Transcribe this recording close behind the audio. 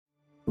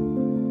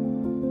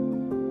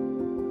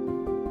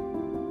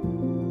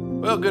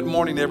Well, good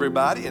morning,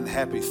 everybody, and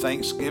happy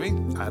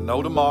Thanksgiving. I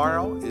know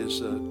tomorrow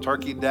is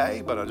Turkey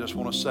Day, but I just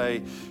want to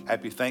say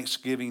happy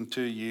Thanksgiving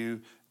to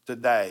you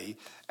today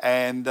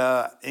and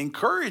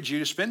encourage you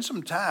to spend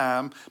some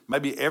time,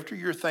 maybe after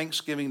your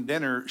Thanksgiving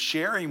dinner,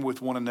 sharing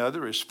with one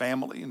another as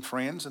family and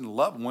friends and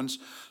loved ones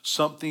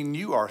something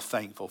you are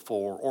thankful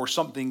for or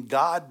something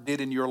God did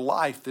in your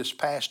life this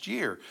past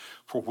year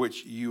for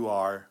which you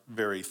are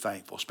very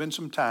thankful. Spend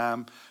some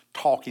time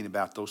talking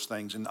about those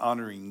things and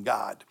honoring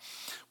God.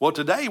 Well,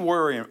 today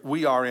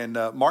we are in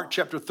Mark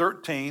chapter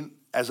 13.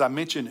 As I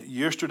mentioned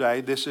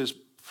yesterday, this is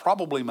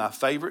probably my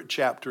favorite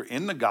chapter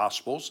in the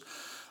Gospels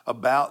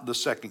about the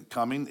second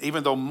coming,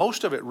 even though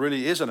most of it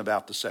really isn't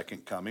about the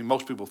second coming.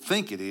 Most people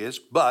think it is,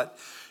 but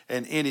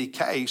in any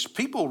case,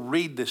 people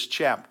read this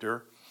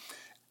chapter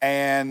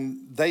and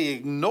they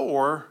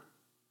ignore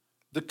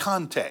the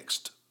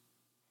context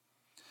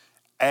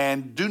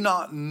and do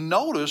not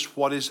notice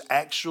what is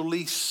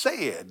actually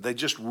said. They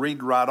just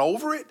read right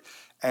over it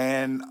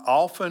and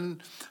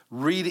often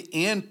read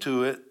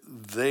into it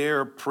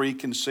their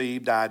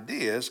preconceived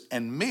ideas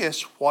and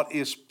miss what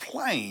is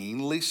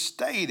plainly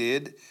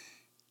stated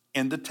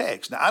in the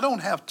text. Now, I don't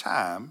have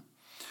time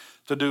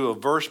to do a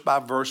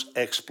verse-by-verse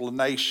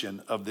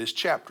explanation of this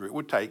chapter. It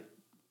would take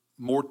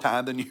more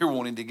time than you're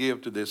wanting to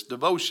give to this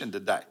devotion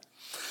today.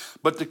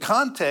 But the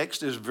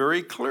context is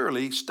very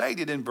clearly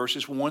stated in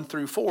verses 1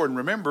 through 4. And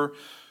remember,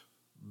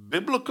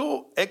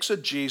 biblical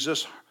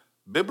exegesis,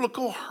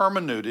 biblical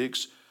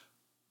hermeneutics,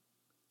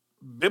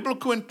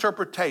 biblical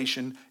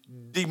interpretation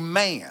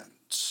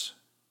demands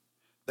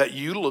that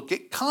you look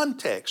at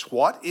context.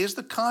 What is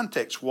the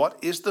context? What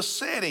is the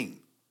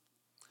setting?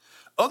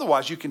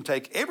 Otherwise, you can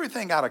take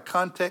everything out of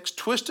context,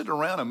 twist it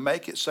around, and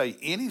make it say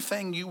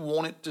anything you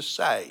want it to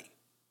say.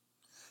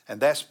 And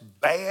that's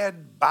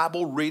bad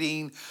Bible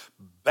reading,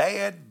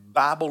 bad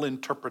Bible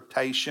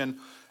interpretation.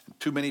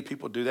 Too many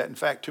people do that. In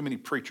fact, too many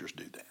preachers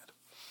do that.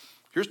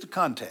 Here's the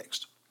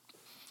context.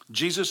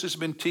 Jesus has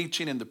been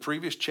teaching in the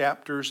previous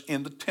chapters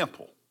in the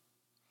temple.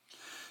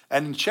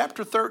 And in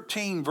chapter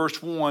 13,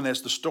 verse 1,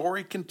 as the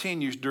story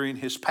continues during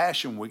his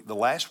Passion Week, the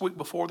last week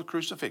before the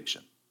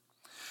crucifixion,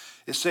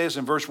 it says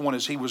in verse 1,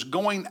 as he was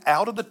going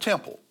out of the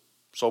temple,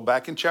 so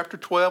back in chapter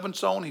 12 and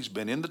so on, he's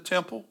been in the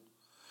temple,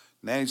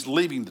 now he's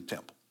leaving the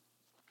temple.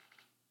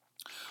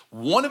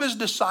 One of his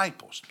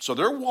disciples, so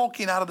they're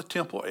walking out of the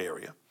temple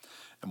area,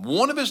 and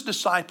one of his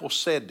disciples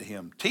said to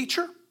him,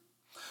 "Teacher,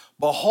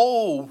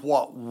 behold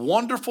what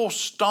wonderful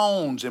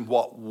stones and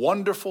what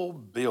wonderful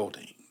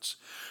buildings,"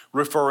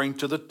 referring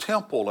to the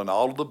temple and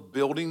all of the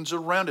buildings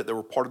around it. They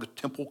were part of the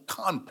temple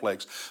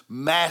complex,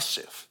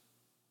 massive.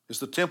 It's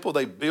the temple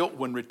they built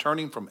when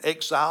returning from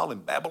exile in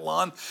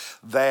Babylon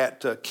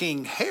that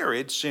King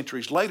Herod,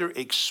 centuries later,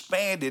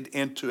 expanded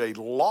into a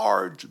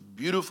large,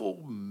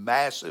 beautiful,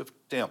 massive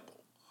temple.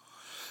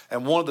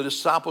 And one of the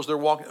disciples, they're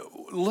walking,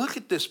 "Look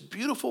at this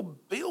beautiful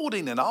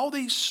building and all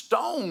these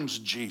stones,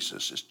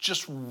 Jesus. It's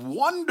just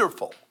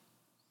wonderful."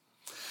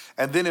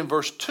 And then in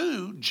verse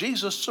 2,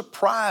 Jesus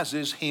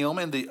surprises him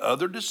and the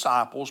other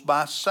disciples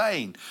by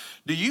saying,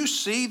 "Do you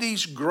see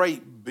these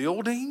great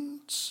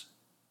buildings?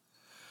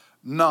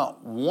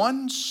 Not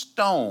one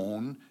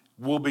stone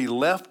will be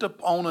left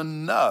upon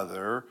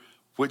another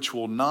which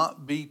will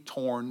not be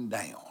torn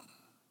down."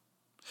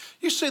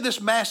 You see this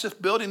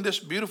massive building, this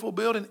beautiful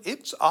building,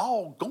 it's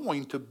all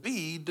going to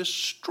be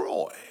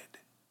destroyed.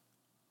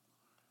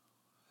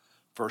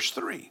 Verse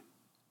 3.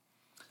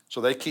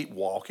 So they keep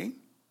walking.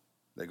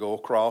 They go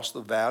across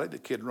the valley, the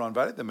Kidron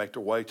Valley. They make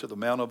their way to the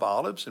Mount of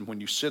Olives. And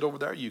when you sit over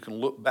there, you can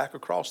look back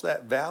across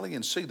that valley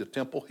and see the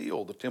Temple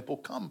Hill, the temple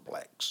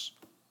complex.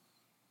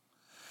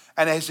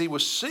 And as he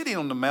was sitting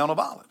on the Mount of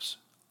Olives,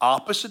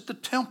 opposite the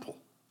temple,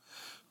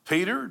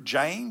 Peter,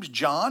 James,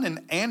 John,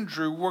 and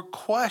Andrew were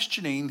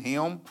questioning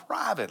him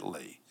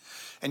privately.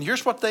 And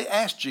here's what they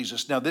asked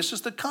Jesus. Now, this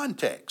is the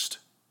context.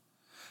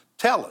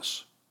 Tell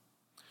us,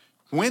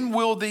 when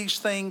will these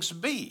things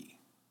be?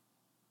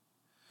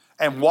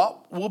 And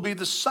what will be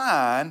the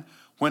sign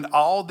when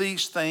all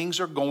these things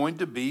are going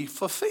to be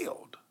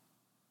fulfilled?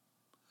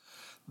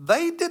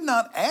 They did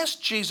not ask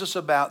Jesus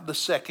about the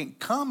second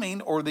coming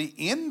or the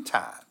end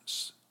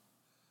times.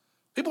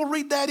 People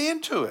read that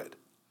into it.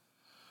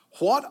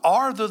 What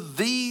are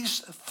these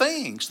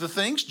things? The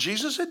things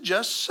Jesus had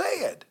just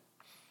said.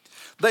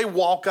 They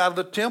walk out of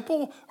the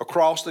temple,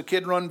 across the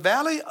Kidron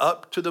Valley,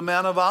 up to the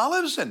Mount of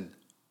Olives, and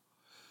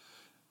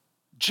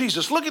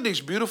Jesus, look at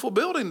these beautiful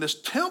buildings,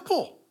 this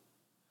temple.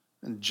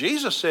 And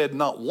Jesus said,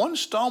 not one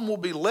stone will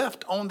be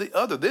left on the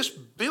other. This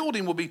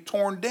building will be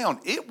torn down.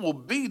 It will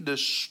be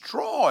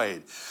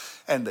destroyed.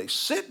 And they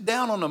sit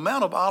down on the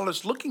Mount of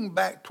Olives looking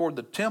back toward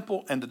the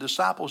temple, and the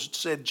disciples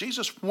said,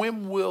 "Jesus,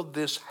 when will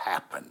this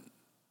happen?"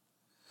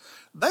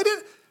 They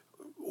didn't.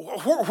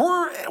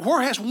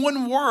 Where has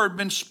one word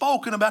been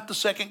spoken about the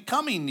second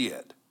coming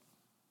yet?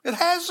 It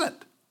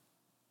hasn't.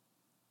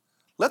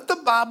 Let the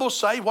Bible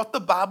say what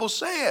the Bible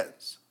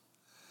says.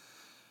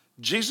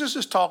 Jesus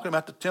is talking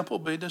about the temple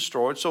being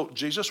destroyed. So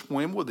Jesus,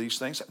 when will these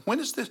things happen? When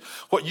is this?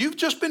 What you've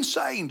just been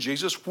saying,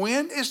 Jesus,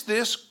 when is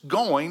this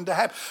going to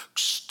happen?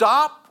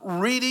 Stop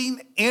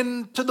reading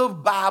into the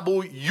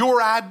Bible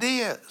your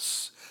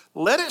ideas.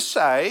 Let it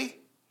say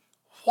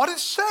what it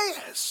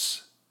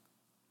says.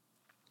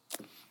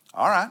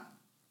 All right.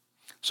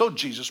 So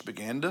Jesus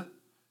began to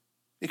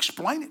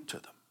explain it to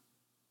them.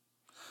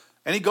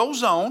 And he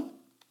goes on,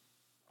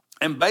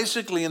 and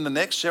basically in the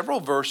next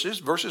several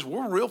verses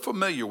we're real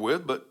familiar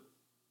with, but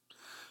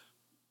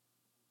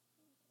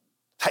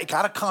take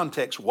out of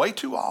context way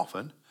too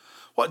often,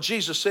 what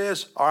Jesus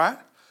says, all right,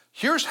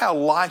 here's how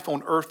life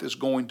on earth is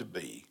going to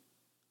be.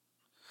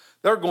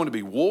 There are going to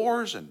be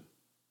wars and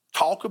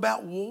talk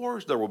about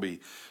wars. There will be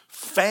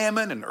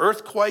famine and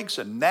earthquakes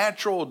and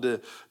natural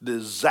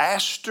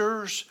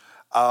disasters.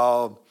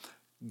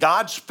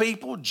 God's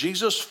people,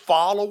 Jesus'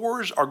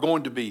 followers, are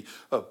going to be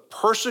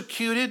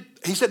persecuted.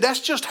 He said that's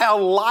just how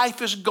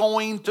life is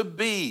going to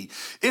be.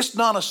 It's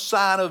not a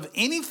sign of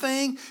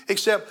anything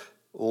except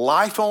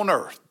life on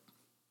earth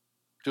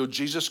till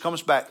Jesus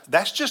comes back.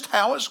 That's just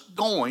how it's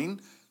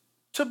going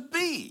to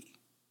be.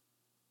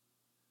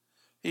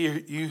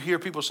 You hear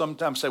people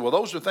sometimes say, well,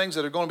 those are things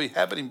that are going to be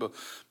happening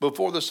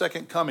before the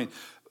second coming.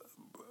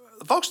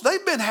 Folks,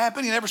 they've been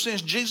happening ever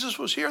since Jesus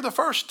was here the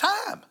first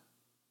time.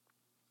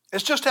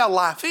 It's just how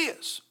life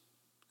is.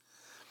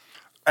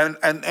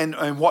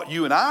 And what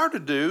you and I are to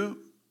do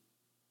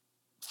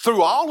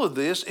through all of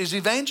this is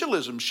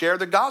evangelism, share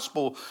the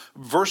gospel.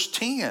 Verse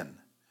 10,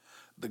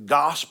 the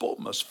gospel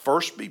must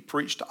first be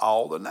preached to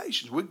all the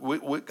nations.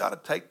 We've got to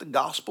take the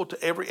gospel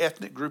to every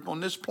ethnic group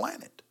on this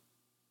planet.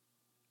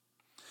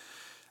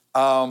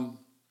 And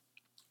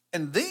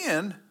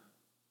then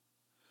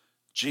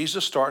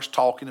Jesus starts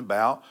talking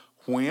about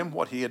when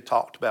what he had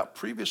talked about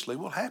previously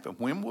will happen.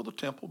 When will the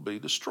temple be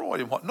destroyed?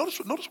 And notice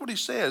what he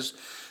says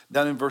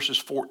down in verses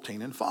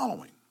 14 and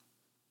following.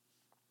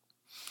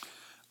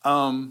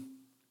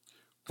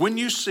 When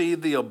you see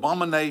the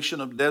abomination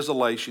of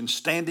desolation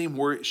standing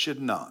where it should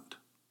not,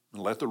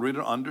 and let the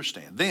reader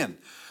understand, then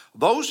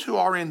those who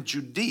are in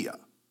Judea,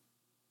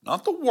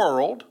 not the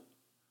world,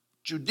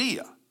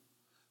 Judea,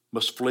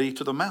 must flee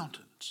to the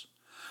mountains.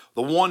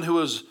 The one who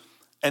is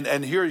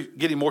And here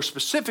getting more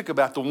specific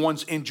about the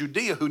ones in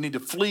Judea who need to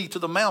flee to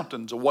the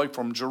mountains away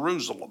from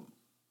Jerusalem,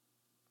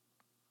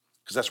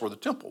 because that's where the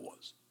temple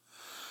was.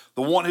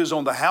 The one who's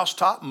on the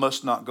housetop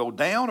must not go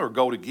down or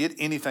go to get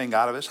anything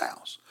out of his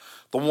house.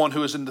 The one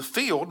who is in the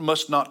field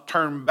must not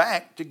turn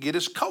back to get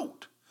his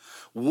coat.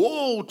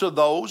 Woe to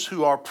those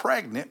who are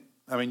pregnant.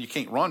 I mean, you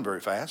can't run very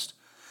fast.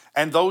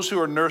 And those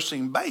who are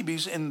nursing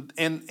babies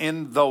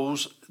in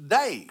those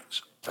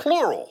days.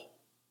 Plural.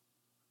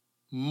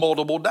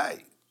 Multiple days.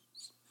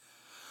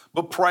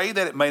 But pray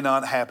that it may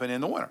not happen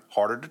in the winter.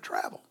 Harder to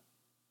travel.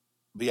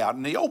 Be out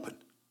in the open.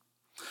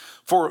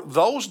 For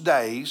those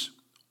days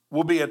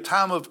will be a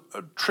time of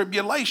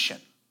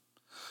tribulation.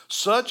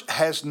 Such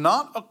has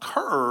not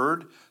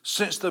occurred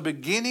since the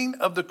beginning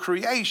of the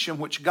creation,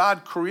 which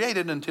God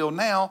created until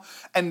now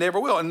and never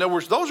will. In other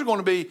words, those are going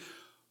to be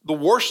the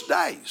worst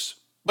days.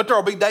 But there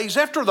will be days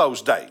after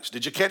those days.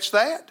 Did you catch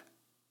that?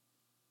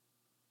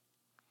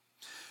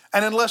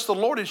 And unless the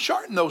Lord had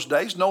shortened those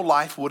days, no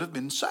life would have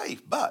been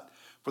saved. But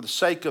for the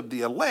sake of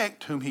the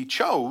elect whom he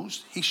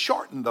chose, he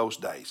shortened those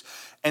days.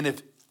 And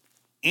if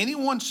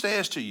anyone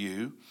says to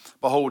you,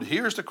 behold,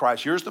 here's the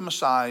Christ, here's the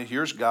Messiah,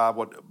 here's God,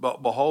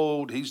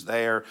 behold, he's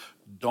there,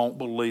 don't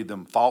believe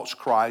them. False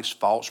Christ,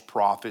 false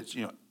prophets,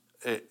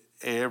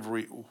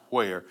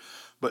 everywhere.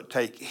 But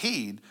take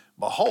heed,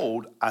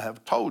 behold, I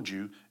have told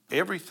you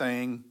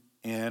everything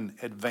in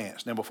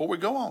advance. Now, before we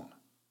go on,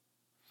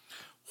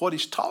 what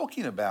he's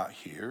talking about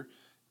here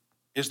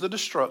is the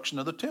destruction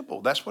of the temple.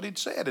 That's what he'd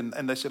said.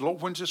 And they said,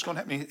 Lord, when's this going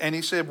to happen? And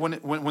he said,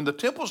 when the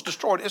temple's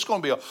destroyed, it's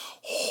going to be a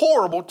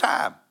horrible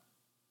time.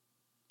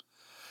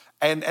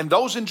 And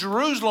those in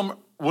Jerusalem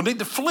will need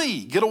to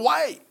flee, get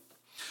away.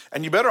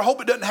 And you better hope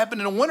it doesn't happen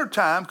in the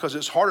wintertime, because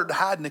it's harder to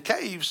hide in the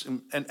caves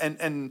and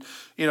in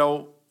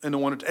the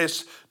winter.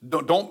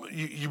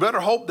 You better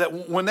hope that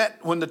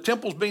when the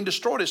temple's being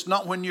destroyed, it's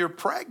not when you're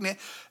pregnant.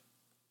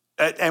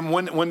 And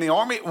when the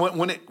army,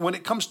 when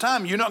it comes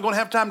time, you're not going to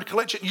have time to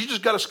collect it. You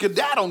just got to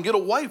skedaddle and get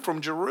away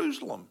from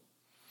Jerusalem.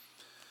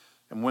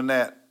 And when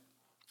that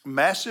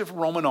massive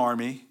Roman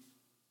army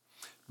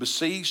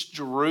besieged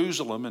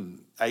Jerusalem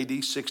in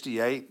AD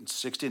 68 and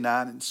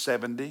 69 and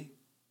 70,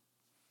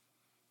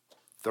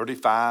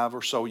 35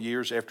 or so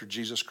years after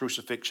Jesus'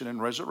 crucifixion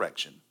and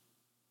resurrection,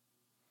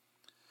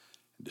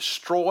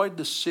 destroyed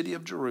the city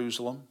of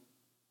Jerusalem,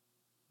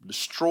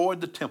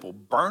 destroyed the temple,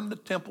 burned the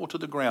temple to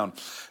the ground.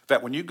 In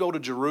fact, when you go to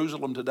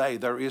Jerusalem today,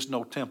 there is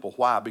no temple.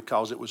 Why?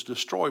 Because it was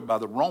destroyed by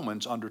the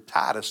Romans under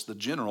Titus, the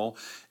general,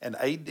 in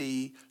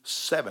AD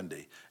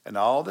 70. And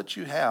all that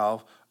you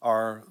have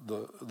are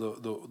the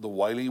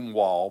Wailing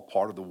Wall,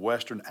 part of the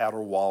western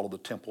outer wall of the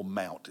Temple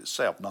Mount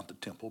itself, not the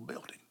temple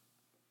building.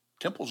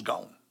 Temple's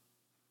gone.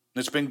 And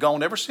it's been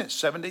gone ever since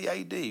 70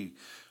 AD.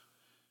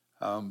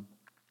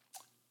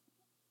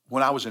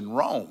 when I was in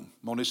Rome,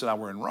 Moniz and I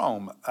were in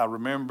Rome, I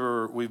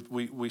remember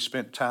we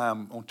spent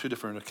time on two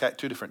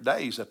different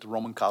days at the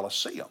Roman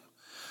Colosseum.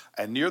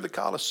 And near the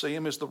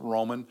Colosseum is the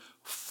Roman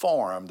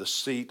Forum, the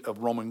seat of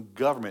Roman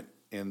government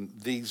in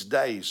these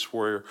days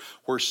where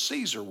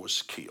Caesar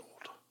was killed.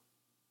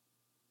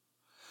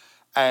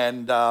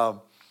 And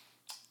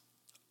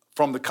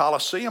from the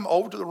Colosseum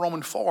over to the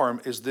Roman Forum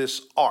is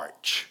this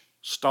arch,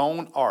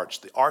 stone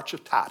arch, the Arch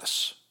of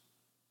Titus,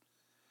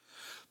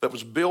 that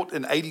was built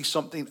in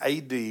 80-something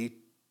AD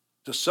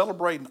to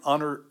celebrate and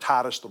honor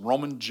Titus, the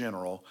Roman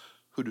general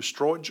who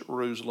destroyed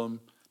Jerusalem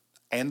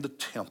and the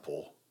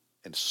temple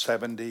in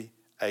 70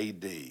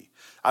 AD.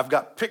 I've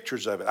got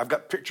pictures of it. I've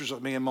got pictures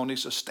of me and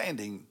Monisa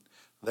standing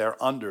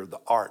there under the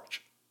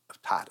Arch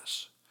of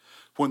Titus.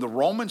 When the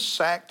Romans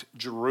sacked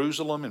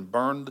Jerusalem and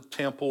burned the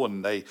temple,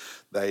 and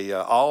they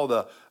all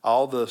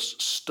the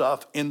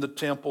stuff in the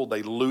temple,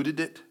 they looted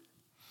it.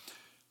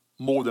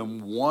 More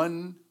than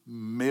 1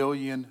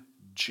 million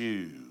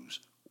Jews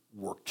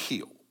were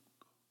killed.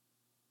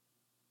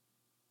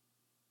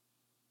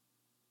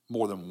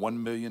 More than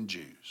 1 million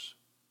Jews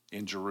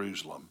in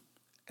Jerusalem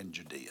and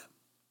Judea.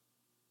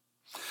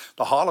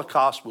 The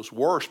Holocaust was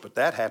worse, but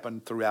that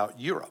happened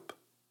throughout Europe.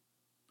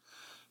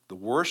 The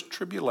worst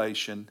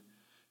tribulation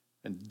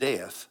and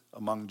death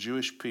among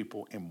Jewish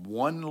people in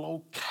one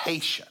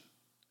location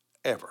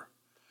ever,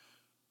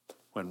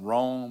 when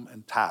Rome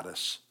and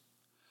Titus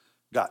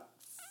got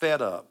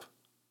fed up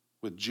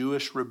with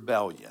Jewish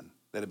rebellion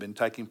that had been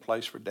taking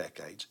place for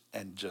decades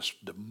and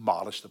just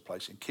demolished the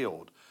place and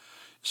killed.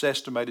 It's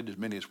estimated as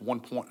many as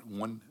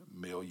 1.1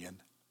 million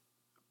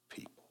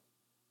people.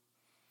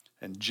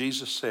 And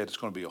Jesus said it's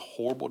going to be a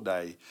horrible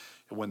day.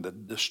 And when the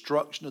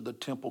destruction of the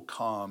temple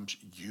comes,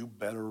 you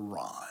better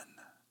run.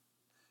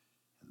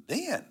 And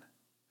then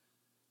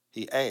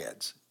he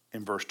adds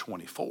in verse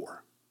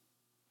 24,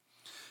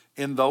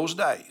 in those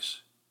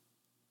days,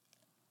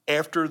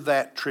 after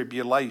that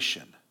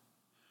tribulation,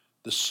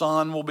 the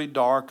sun will be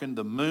darkened,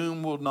 the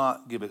moon will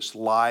not give its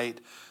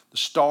light, the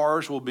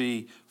stars will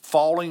be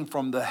falling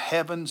from the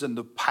heavens, and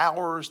the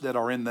powers that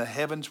are in the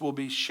heavens will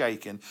be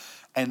shaken.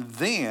 And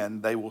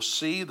then they will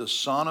see the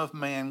Son of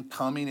Man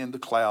coming in the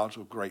clouds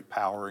with great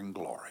power and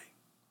glory.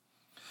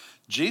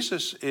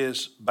 Jesus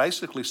is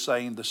basically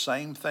saying the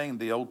same thing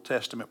the Old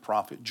Testament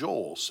prophet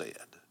Joel said.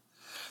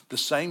 The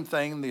same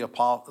thing the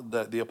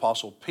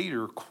Apostle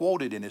Peter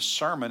quoted in his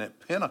sermon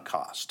at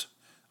Pentecost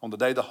on the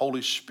day the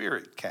Holy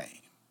Spirit came.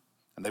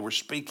 And they were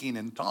speaking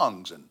in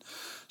tongues and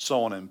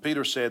so on. And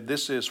Peter said,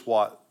 this is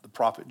what the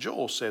prophet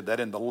Joel said, that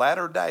in the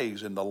latter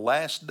days, in the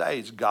last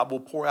days, God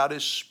will pour out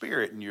his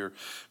Spirit, and your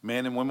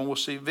men and women will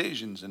see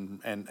visions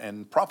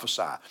and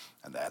prophesy.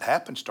 And that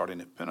happened starting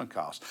at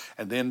Pentecost.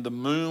 And then the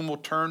moon will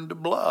turn to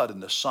blood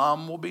and the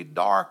sun will be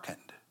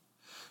darkened.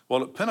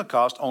 Well, at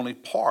Pentecost, only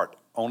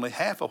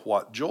half of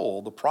what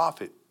Joel, the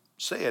prophet,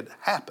 said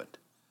happened.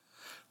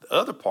 The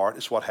other part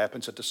is what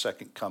happens at the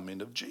second coming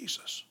of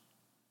Jesus.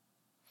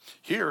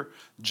 Here,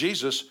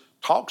 Jesus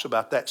talks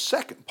about that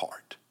second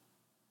part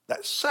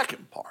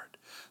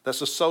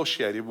that's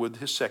associated with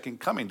his second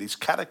coming, these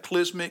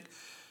cataclysmic,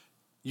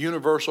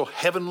 universal,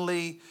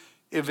 heavenly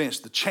events,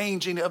 the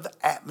changing of the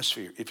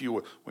atmosphere, if you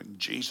will, when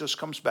Jesus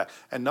comes back.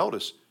 And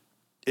notice,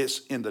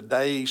 it's in the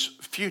days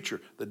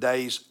future, the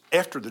days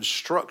after the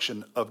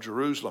destruction of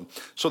Jerusalem.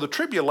 So the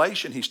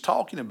tribulation he's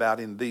talking about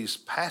in these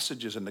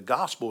passages in the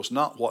gospel is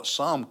not what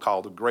some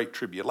call the Great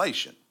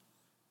Tribulation.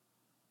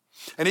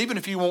 And even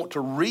if you want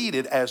to read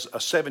it as a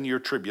 7-year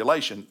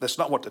tribulation, that's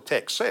not what the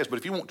text says, but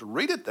if you want to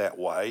read it that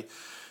way,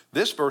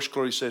 this verse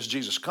clearly says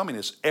Jesus' coming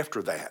is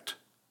after that,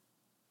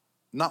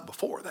 not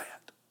before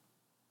that.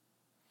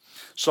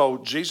 So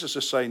Jesus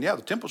is saying, yeah,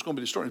 the temple's going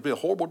to be destroyed. It's going to be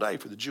a horrible day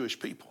for the Jewish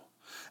people.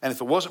 And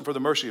if it wasn't for the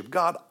mercy of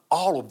God,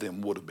 all of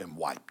them would have been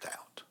wiped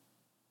out.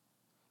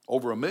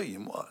 Over 1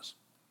 million was,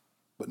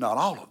 but not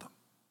all of them.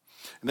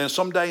 And then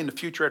someday in the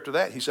future after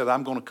that, he said,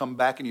 I'm going to come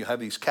back and you have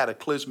these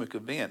cataclysmic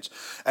events.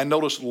 And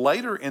notice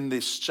later in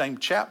this same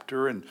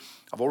chapter, and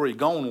I've already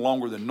gone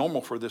longer than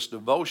normal for this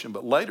devotion,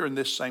 but later in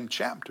this same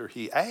chapter,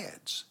 he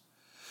adds,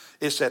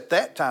 it's at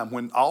that time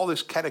when all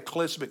this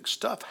cataclysmic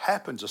stuff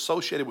happens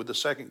associated with the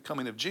second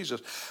coming of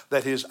Jesus,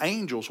 that his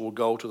angels will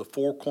go to the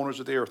four corners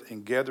of the earth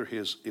and gather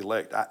his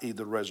elect, i.e.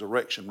 the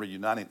resurrection,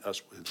 reuniting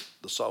us with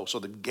the soul. So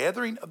the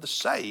gathering of the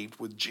saved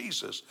with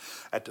Jesus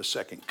at the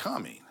second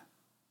coming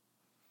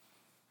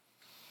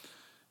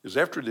is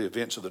after the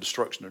events of the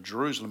destruction of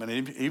Jerusalem.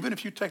 And even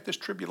if you take this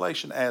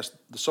tribulation as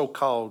the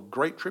so-called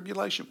Great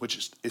Tribulation,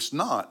 which it's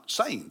not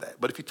saying that,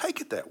 but if you take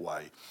it that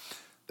way,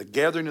 the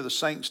gathering of the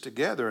saints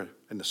together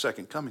in the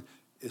second coming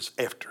is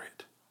after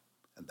it.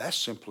 And that's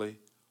simply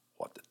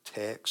what the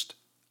text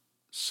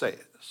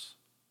says.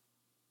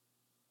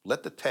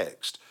 Let the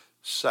text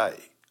say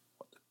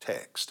what the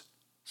text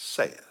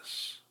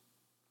says.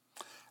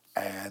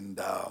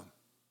 And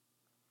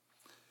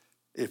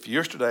if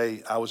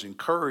yesterday I was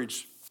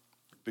encouraged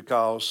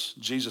because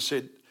Jesus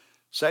said,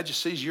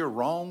 Sadducees, you're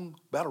wrong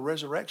about a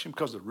resurrection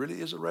because there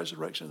really is a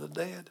resurrection of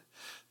the dead.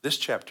 This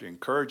chapter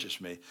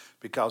encourages me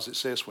because it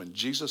says when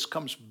Jesus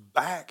comes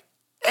back,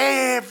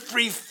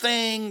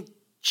 everything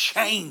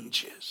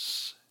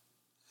changes.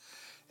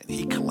 And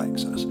he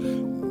collects us.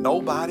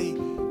 Nobody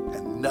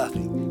and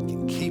nothing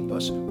can keep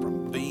us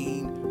from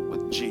being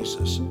with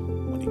Jesus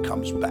when he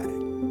comes back.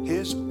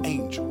 His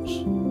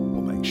angels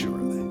will make sure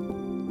of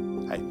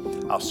that.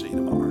 Hey, I'll see you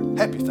tomorrow.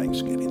 Happy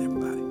Thanksgiving, everyone.